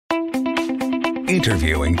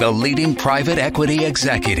interviewing the leading private equity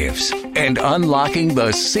executives and unlocking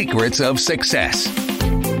the secrets of success.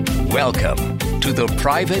 Welcome to the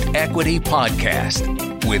Private Equity Podcast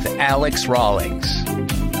with Alex Rawlings.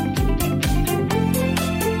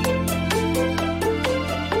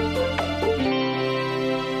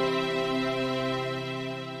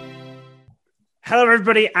 Hello,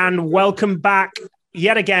 everybody, and welcome back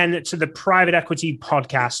yet again to the Private Equity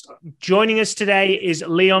Podcast. Joining us today is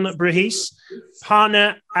Leon Brujis,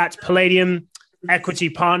 partner at Palladium Equity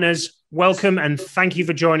Partners. Welcome, and thank you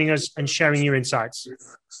for joining us and sharing your insights.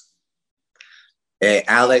 Hey,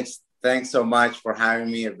 Alex, thanks so much for having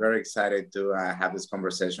me. I'm very excited to have this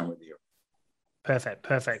conversation with you.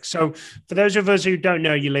 Perfect. So for those of us who don't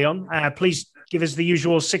know you, Leon, please give us the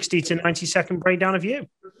usual 60 to 90-second breakdown of you.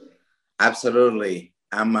 Absolutely.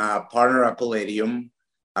 I'm a partner at Palladium,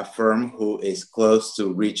 a firm who is close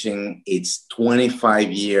to reaching its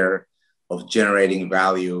 25-year of generating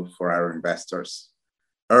value for our investors.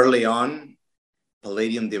 Early on,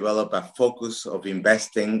 Palladium developed a focus of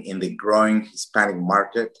investing in the growing Hispanic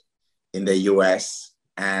market in the US.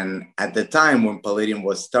 And at the time when Palladium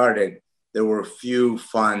was started, there were few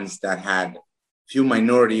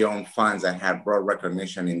minority-owned funds that had broad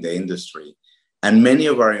recognition in the industry. And many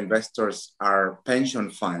of our investors are pension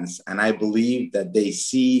funds, and I believe that they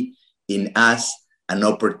see in us an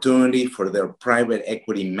opportunity for their private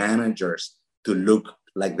equity managers to look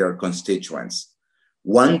like their constituents.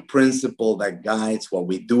 One principle that guides what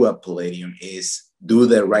we do at Palladium is do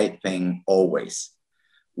the right thing always.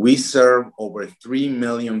 We serve over 3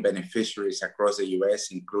 million beneficiaries across the US,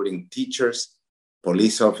 including teachers,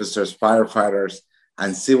 police officers, firefighters,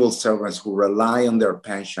 and civil servants who rely on their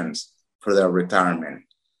pensions for their retirement.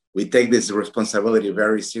 We take this responsibility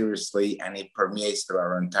very seriously, and it permeates through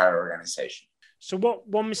our entire organization. So what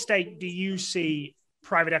one mistake do you see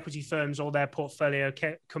private equity firms or their portfolio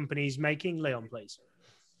companies making, Leon, please?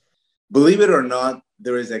 Believe it or not,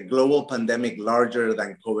 there is a global pandemic larger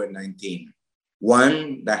than COVID-19,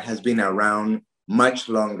 one that has been around much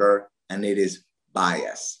longer, and it is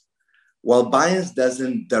bias. While bias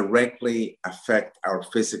doesn't directly affect our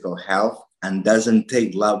physical health and doesn't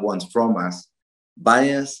take loved ones from us,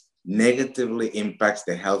 bias negatively impacts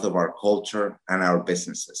the health of our culture and our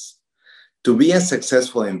businesses. To be a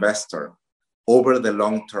successful investor over the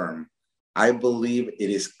long term, I believe it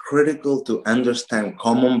is critical to understand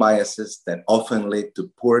common biases that often lead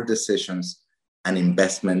to poor decisions and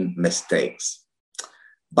investment mistakes.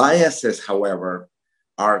 Biases, however,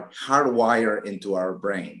 are hardwired into our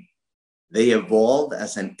brain. They evolved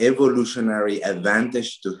as an evolutionary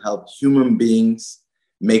advantage to help human beings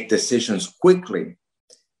make decisions quickly.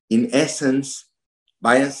 In essence,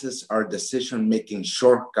 biases are decision-making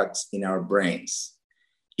shortcuts in our brains.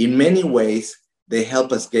 In many ways, they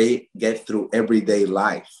help us get through everyday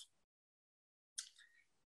life.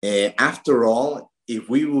 After all, if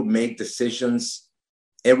we would make decisions,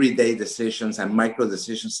 everyday decisions and micro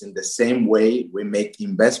decisions in the same way we make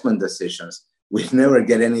investment decisions, we'd never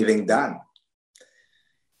get anything done.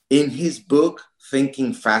 In his book,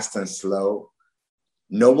 Thinking Fast and Slow,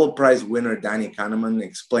 Nobel Prize winner Danny Kahneman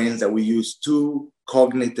explains that we use two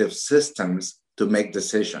cognitive systems to make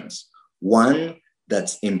decisions. One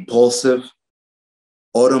that's impulsive,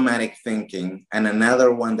 automatic thinking, and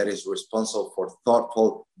another one that is responsible for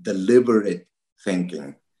thoughtful, deliberate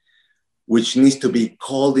thinking, which needs to be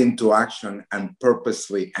called into action and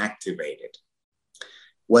purposely activated.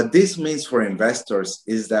 What this means for investors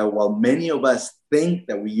is that while many of us think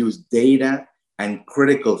that we use data and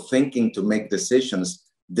critical thinking to make decisions,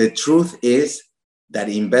 the truth is that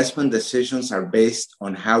investment decisions are based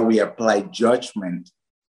on how we apply judgment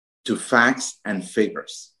to facts and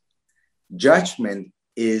figures. Judgment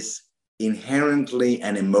is inherently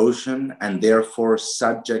an emotion and therefore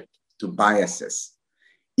subject to biases.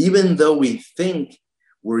 Even though we think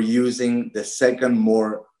we're using the second,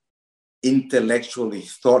 more intellectually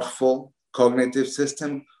thoughtful cognitive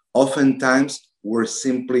system, oftentimes we're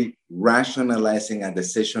simply rationalizing a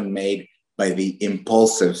decision made by the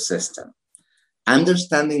impulsive system.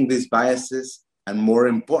 Understanding these biases, and more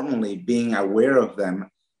importantly, being aware of them,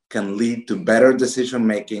 can lead to better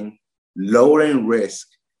decision-making, lowering risk,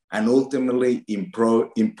 and ultimately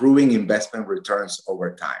improving investment returns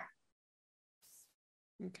over time.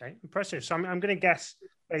 Okay, impressive. So I'm going to guess,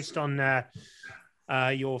 based on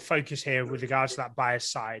your focus here with regards to that bias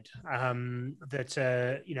side,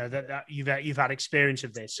 that you've had experience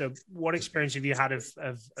of this. So what experience have you had of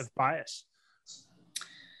bias?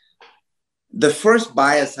 The first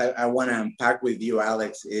bias I want to unpack with you,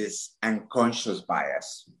 Alex, is unconscious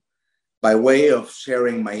bias. By way of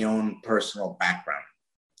sharing my own personal background,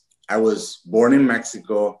 I was born in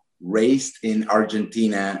Mexico, raised in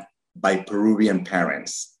Argentina by Peruvian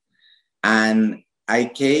parents. And I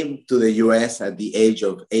came to the US at the age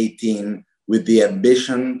of 18 with the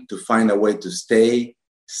ambition to find a way to stay,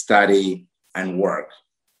 study, and work.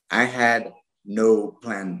 I had no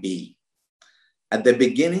plan B. At the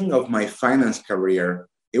beginning of my finance career,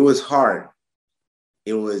 it was hard.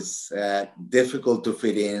 It was difficult to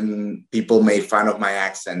fit in. People made fun of my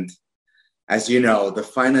accent. As you know, the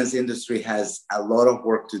finance industry has a lot of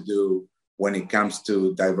work to do when it comes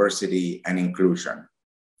to diversity and inclusion.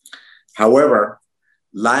 However,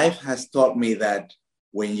 life has taught me that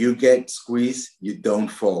when you get squeezed, you don't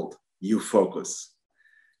fold, you focus.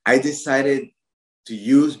 I decided to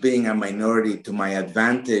use being a minority to my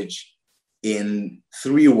advantage in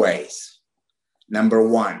 3 ways. Number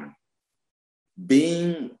 1,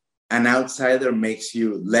 being an outsider makes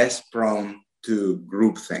you less prone to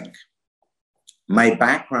groupthink. My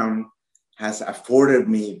background has afforded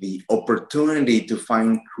me the opportunity to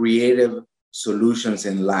find creative solutions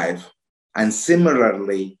in life. And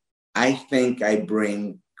similarly, I think I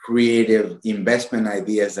bring creative investment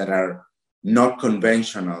ideas that are not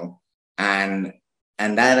conventional, and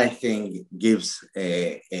that I think gives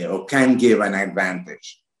or can give an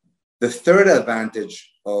advantage. The third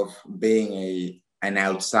advantage of being an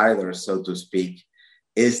outsider, so to speak,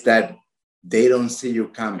 is that they don't see you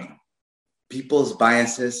coming. People's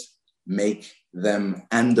biases make them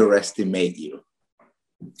underestimate you.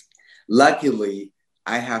 Luckily,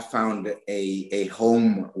 I have found a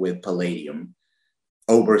home with Palladium.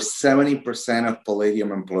 Over 70% of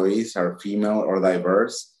Palladium employees are female or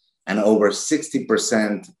diverse, and over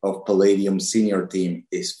 60% of Palladium senior team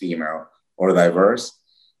is female or diverse.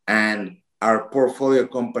 And our portfolio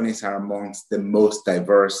companies are amongst the most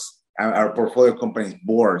diverse. Our portfolio companies'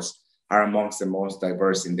 boards are amongst the most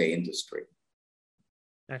diverse in the industry.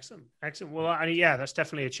 Excellent. Excellent. Well, yeah, that's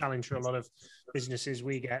definitely a challenge for a lot of businesses.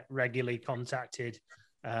 We get regularly contacted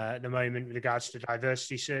at the moment with regards to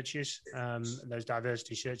diversity searches. Those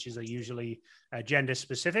diversity searches are usually gender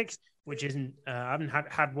specific, which isn't, I haven't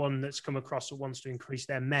had one that's come across that wants to increase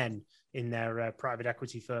their men in their private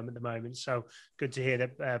equity firm at the moment. So good to hear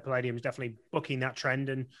that Palladium is definitely bucking that trend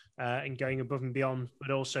and going above and beyond,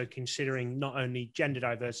 but also considering not only gender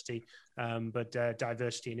diversity, but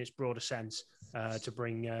diversity in its broader sense to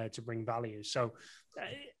bring value. So,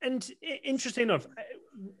 and interesting enough,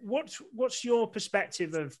 what's your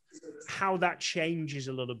perspective of how that changes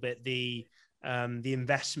a little bit the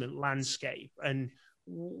investment landscape, and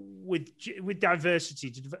with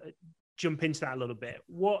diversity, to jump into that a little bit,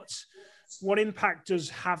 what impact does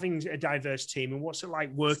having a diverse team, and what's it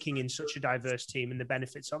like working in such a diverse team and the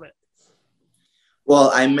benefits of it?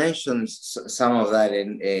 Well, I mentioned some of that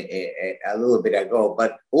a little bit ago,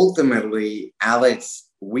 but ultimately, Alex,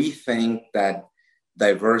 we think that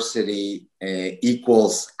diversity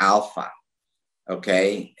equals alpha.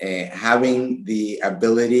 Okay, having the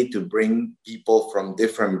ability to bring people from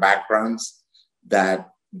different backgrounds that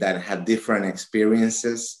have different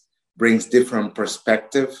experiences brings different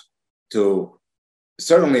perspective to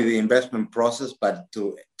certainly the investment process, but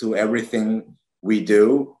to everything we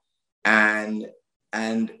do. And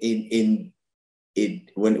when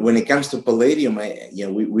it comes to Palladium,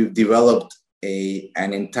 we've developed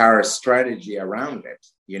an entire strategy around it.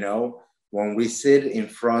 You know, when we sit in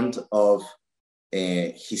front of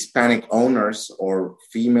Hispanic owners or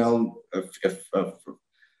female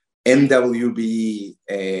MWB,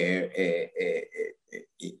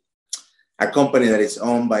 a company that is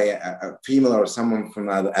owned by a female or someone from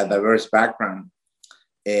a diverse background,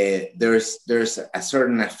 there's a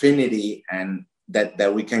certain affinity and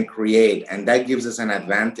that we can create, and that gives us an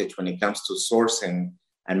advantage when it comes to sourcing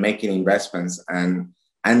and making investments. And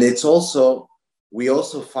it's also, we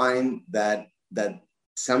also find that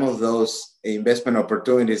some of those investment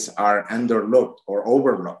opportunities are underlooked or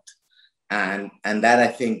overlooked, and that I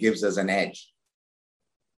think gives us an edge.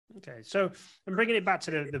 Okay, so I'm bringing it back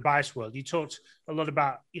to the bias world. You talked a lot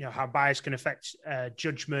about, how bias can affect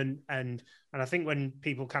judgment, and I think when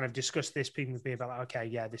people kind of discuss this, people can be about like, okay,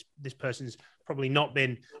 yeah, this person's probably not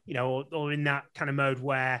been, or in that kind of mode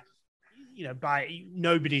where,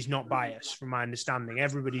 nobody's not biased, from my understanding.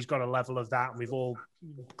 Everybody's got a level of that, and we've all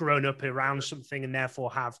grown up around something, and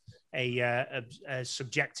therefore have a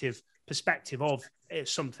subjective perspective of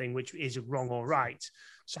something which is wrong or right.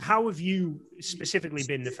 So how have you specifically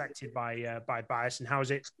been affected by bias, and how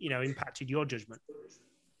has it, impacted your judgment?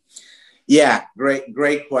 Yeah,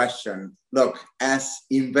 great question. Look, as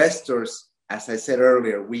investors, as I said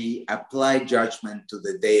earlier, we apply judgment to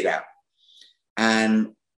the data,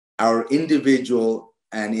 and our individual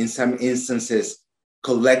and in some instances,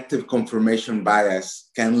 collective confirmation bias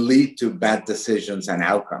can lead to bad decisions and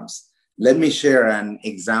outcomes. Let me share an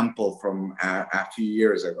example from a few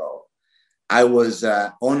years ago. I was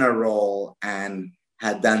on a roll and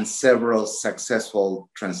had done several successful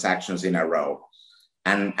transactions in a row,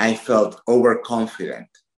 and I felt overconfident.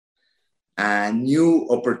 A new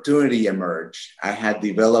opportunity emerged. I had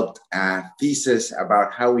developed a thesis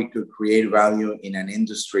about how we could create value in an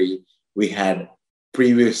industry we had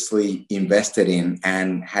previously invested in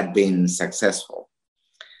and had been successful.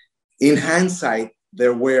 In hindsight,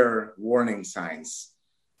 there were warning signs: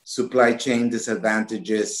 supply chain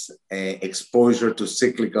disadvantages, exposure to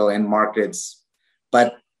cyclical end markets,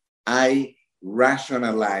 but I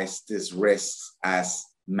rationalized these risks as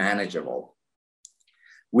manageable.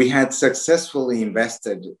 We had successfully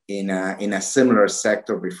invested in a similar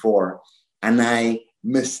sector before, and I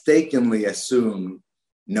mistakenly assumed,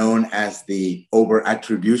 known as the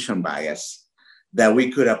over-attribution bias, that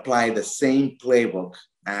we could apply the same playbook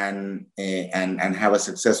and have a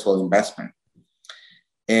successful investment.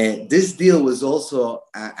 This deal was also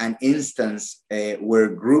an instance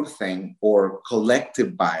where groupthink or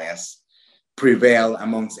collective bias prevailed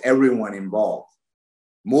amongst everyone involved.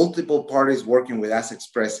 Multiple parties working with us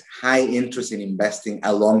expressed high interest in investing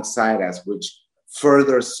alongside us, which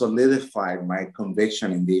further solidified my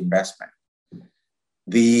conviction in the investment.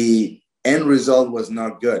 The end result was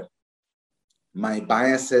not good. My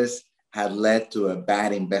biases had led to a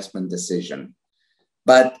bad investment decision.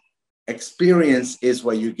 But experience is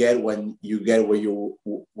what you get when you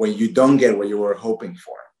don't get what you were hoping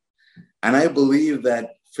for. And I believe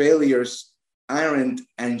that failures aren't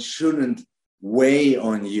and shouldn't weigh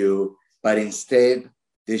on you, but instead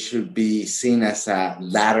they should be seen as a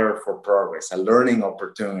ladder for progress, a learning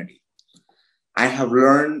opportunity. I have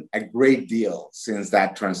learned a great deal since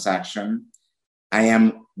that transaction. I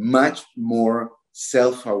am much more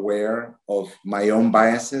self-aware of my own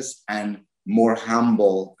biases and more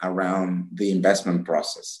humble around the investment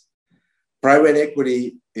process. Private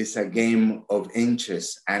equity is a game of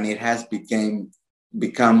inches, and it has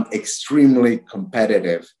become extremely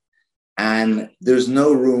competitive. And there's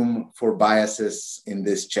no room for biases in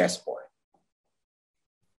this chessboard.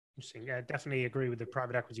 Interesting. Yeah, definitely agree with the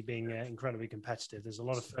private equity being incredibly competitive. There's a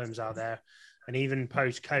lot of firms out there. And even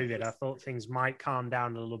post-COVID, I thought things might calm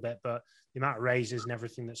down a little bit, but the amount of raises and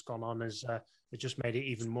everything that's gone on has it just made it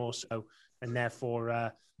even more so. And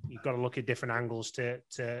therefore, you've got to look at different angles to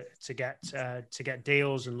get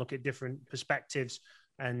deals and look at different perspectives.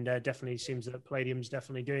 And definitely seems that Palladium's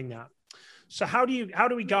definitely doing that. So how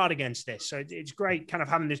do we guard against this? So it's great kind of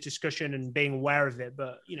having this discussion and being aware of it,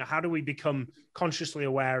 but how do we become consciously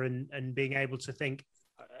aware and being able to think,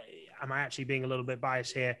 am I actually being a little bit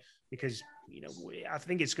biased here? Because I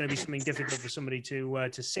think it's going to be something difficult for somebody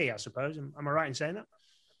to see, I suppose. Am I right in saying that?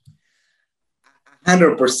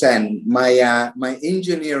 100%. My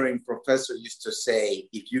engineering professor used to say,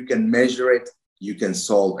 if you can measure it, you can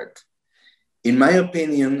solve it. In my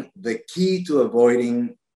opinion, the key to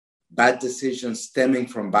avoiding bad decisions stemming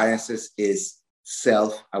from biases is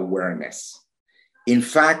self-awareness. In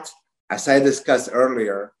fact, as I discussed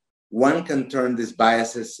earlier, one can turn these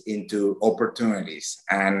biases into opportunities.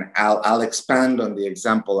 And I'll expand on the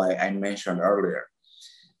example I mentioned earlier.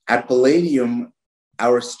 At Palladium,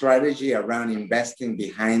 our strategy around investing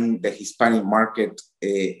behind the Hispanic market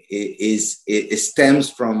stems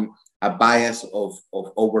from a bias of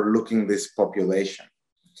overlooking this population.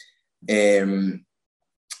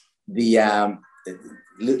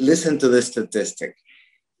 Listen to this statistic.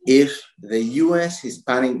 If the US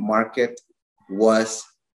Hispanic market was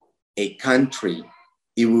a country,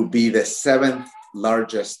 it would be the 7th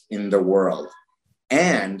largest in the world.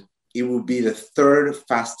 And it would be the 3rd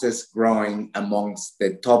fastest growing amongst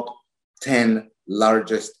the top 10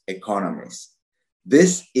 largest economies.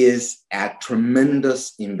 This is a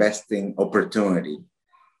tremendous investing opportunity.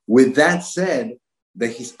 With that said, the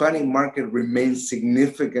Hispanic market remains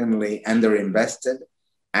significantly underinvested,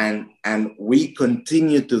 and we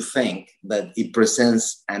continue to think that it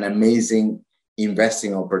presents an amazing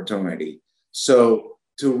investing opportunity. So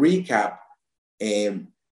to recap,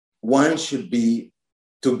 one should be,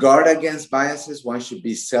 to guard against biases, one should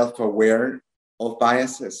be self-aware of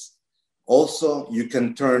biases. Also, you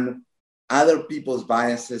can turn other people's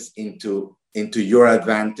biases into your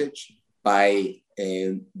advantage by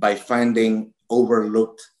finding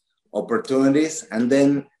overlooked opportunities. And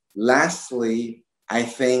then lastly, I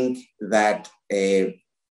think that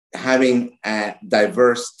having a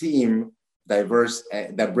diverse team,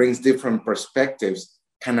 that brings different perspectives,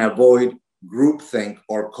 can avoid groupthink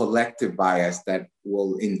or collective bias that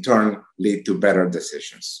will in turn lead to better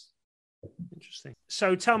decisions. Interesting. Interesting.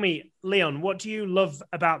 So tell me, Leon, what do you love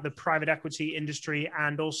about the private equity industry,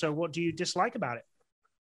 and also what do you dislike about it?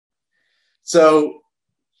 So,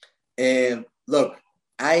 look,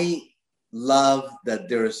 I love that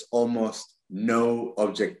there's almost no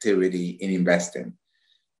objectivity in investing,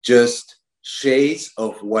 just shades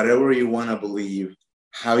of whatever you want to believe,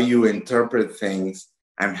 how you interpret things,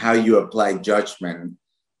 and how you apply judgment,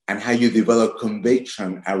 and how you develop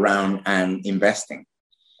conviction around an investment.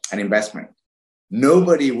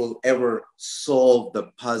 Nobody will ever solve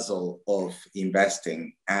the puzzle of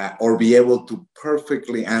investing or be able to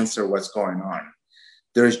perfectly answer what's going on.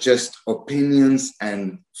 There's just opinions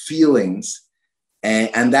and feelings,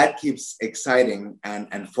 and that keeps exciting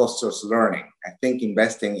and fosters learning. I think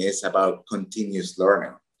investing is about continuous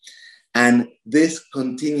learning. And this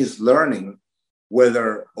continuous learning,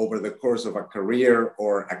 whether over the course of a career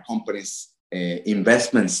or a company's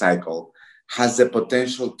investment cycle, has the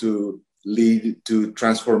potential to lead to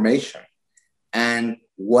transformation. And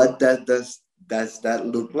what does that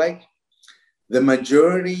look like? The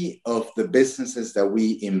majority of the businesses that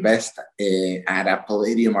we invest at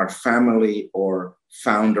Palladium are family or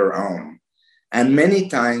founder owned. And many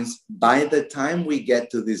times, by the time we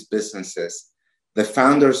get to these businesses, the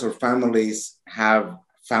founders or families have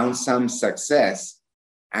found some success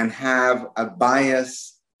and have a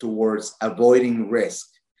bias towards avoiding risk.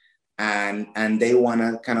 And they want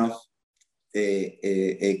to kind of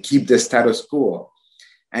keep the status quo.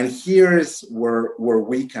 And here's where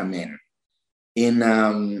we come in.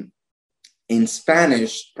 In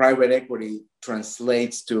Spanish, private equity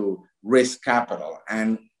translates to risk capital,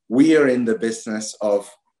 and we are in the business of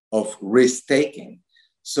risk taking.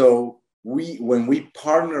 So when we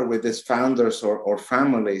partner with these founders or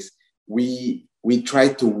families, we try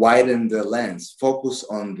to widen the lens, focus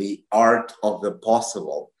on the art of the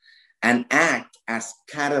possible, and act as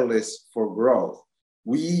catalysts for growth.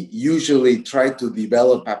 We usually try to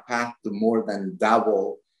develop a path to more than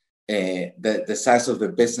double the size of the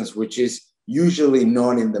business, which is usually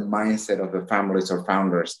not in the mindset of the families or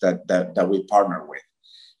founders that we partner with.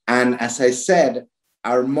 And as I said,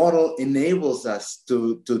 our model enables us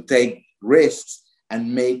to take risks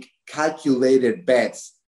and make calculated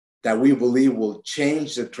bets that we believe will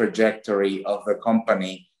change the trajectory of the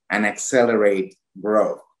company and accelerate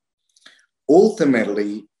growth.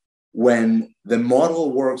 Ultimately, when the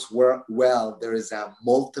model works well, there is a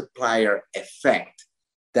multiplier effect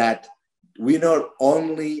that we not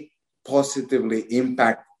only positively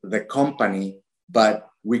impact the company, but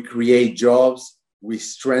we create jobs, we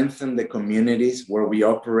strengthen the communities where we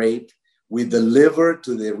operate, we deliver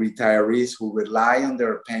to the retirees who rely on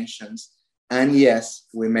their pensions, and yes,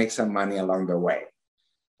 we make some money along the way.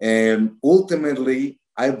 Ultimately,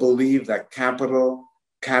 I believe that capital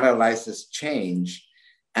catalyzes change,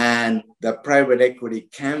 and that private equity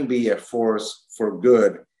can be a force for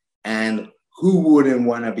good. And who wouldn't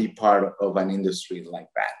want to be part of an industry like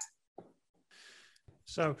that?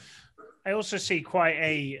 So I also see quite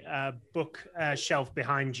a book shelf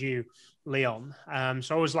behind you, Leon.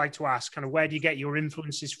 So I always like to ask, kind of, where do you get your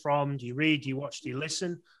influences from? Do you read, do you watch, do you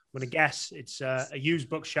listen? I'm going to guess it's a used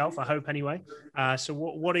bookshelf, I hope anyway. So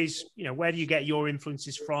what is, where do you get your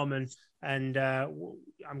influences from? And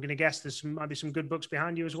I'm going to guess there's might be some good books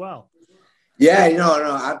behind you as well. Yeah, no,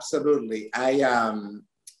 absolutely. I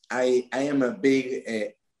am a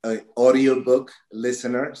big audiobook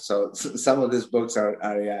listener. So some of these books are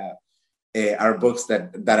books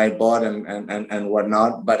that I bought and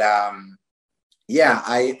whatnot. But yeah,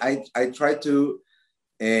 I try to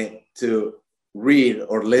read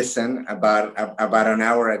or listen about an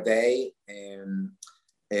hour a day.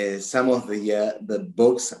 Some of the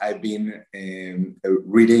books I've been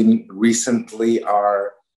reading recently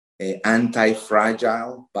are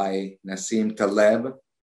Anti-Fragile by Nassim Taleb,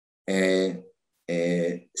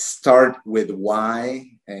 Start with Why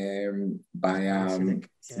by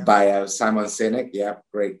Simon Sinek. Yeah,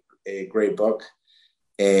 great book.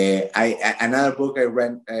 Another book I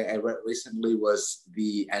read recently was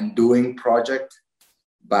The Undoing Project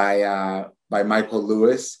by Michael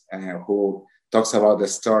Lewis, who talks about the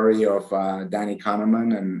story of Danny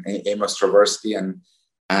Kahneman and Amos Tversky,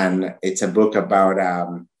 and it's a book about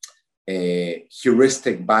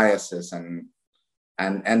heuristic biases, and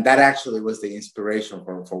that actually was the inspiration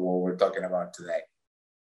for what we're talking about today.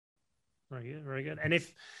 Very good, very good. And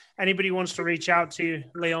if anybody wants to reach out to you,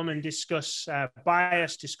 Leon, and discuss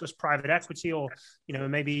bias, discuss private equity, or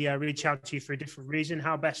maybe reach out to you for a different reason,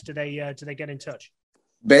 how best do they get in touch?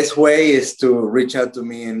 Best way is to reach out to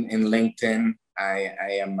me in LinkedIn.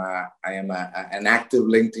 I am an active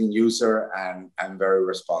LinkedIn user, and I'm very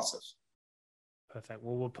responsive. Perfect.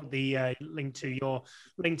 Well, we'll put the link to your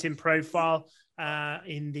LinkedIn profile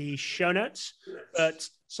in the show notes. But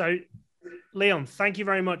so, Leon, thank you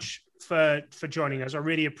very much for joining us. I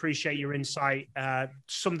really appreciate your insight.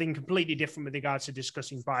 Something completely different with regards to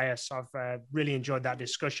discussing bias. I've really enjoyed that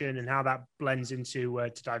discussion and how that blends into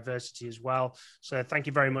to diversity as well. So thank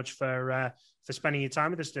you very much for spending your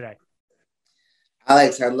time with us today.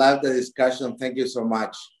 Alex, I love the discussion. Thank you so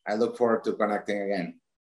much. I look forward to connecting again.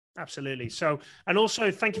 Absolutely. So, and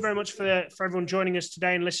also thank you very much for everyone joining us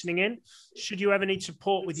today and listening in. Should you ever need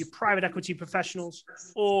support with your private equity professionals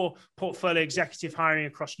or portfolio executive hiring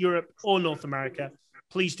across Europe or North America,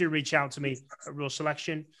 please do reach out to me at Real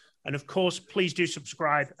Selection. And of course, please do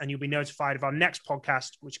subscribe and you'll be notified of our next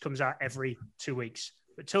podcast, which comes out every 2 weeks.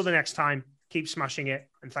 But till the next time, keep smashing it.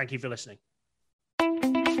 And thank you for listening.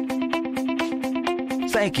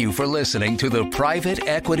 Thank you for listening to the Private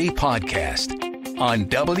Equity Podcast on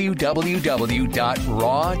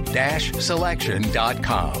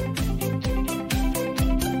www.raw-selection.com.